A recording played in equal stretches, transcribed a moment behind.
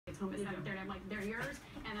home at 7:30. I'm like, they're yours,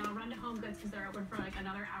 and then I'll run to Home Goods because they're open for like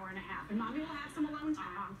another hour and a half, and Mommy will have some alone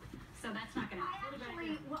time. So that's not gonna happen.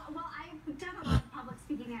 I've done a lot of public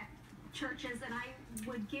speaking at churches, and I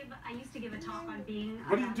used to give a talk on being.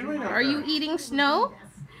 What are you doing? Are you eating snow?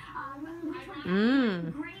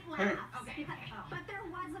 Great laugh. Okay. But there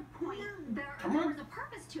was a point, there was a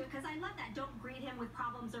purpose to it, because I love that. Don't greet him with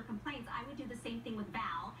problems or complaints. I would do the same thing with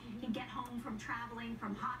Val. He'd get home from traveling,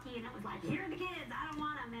 from hockey, and it was like, here are the kids, I don't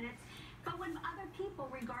want them. But when other people,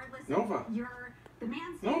 regardless Nova. if you're the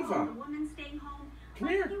man staying Nova. home, the woman staying home, Come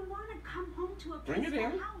like, here. you want to come home to a Bring it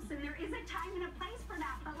peaceful in. house, and there is a time and a place for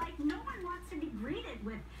that. But like, no one wants to be greeted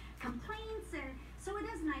with complaints, and so it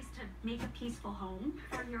is nice to make a peaceful home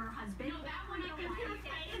for your husband. No, that one I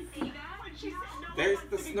could see that when she said no. There's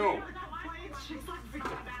the snow. She's like,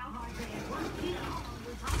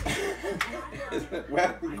 Is it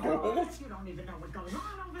wet and cold? You don't even know what goes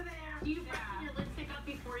on over there. do you brush your lipstick up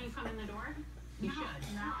before you come in the door? You should.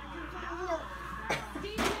 Do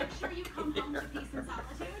you make sure you come home to peace and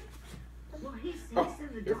solitude? Well, he's Oh,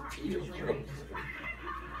 in the your dark teeth usually. are Reading.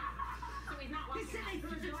 So he's not He's walking sitting in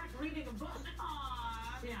the dark reading a book.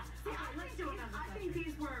 Aww. Yeah. See, Let's do another I session. think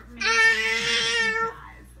these were made for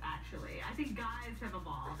guys, actually. I think guys have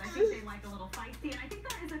evolved. I think they like a little feisty, and I think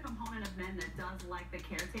there is a component of men that does like the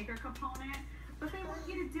caretaker component, but they want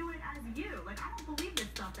you to do it as you. Like, I don't believe this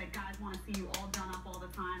stuff that guys want to see you all done up all the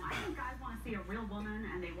time. I think guys want to see a real woman,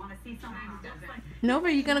 and they want to see someone who looks like...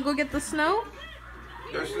 Nova, you gonna go get the snow?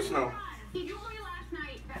 There's the snow. He told me last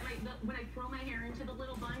night that, like, when I throw my hair into the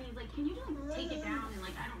little bun, he's like, can you, like, take it down and,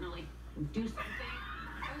 like, I don't know, like, do something?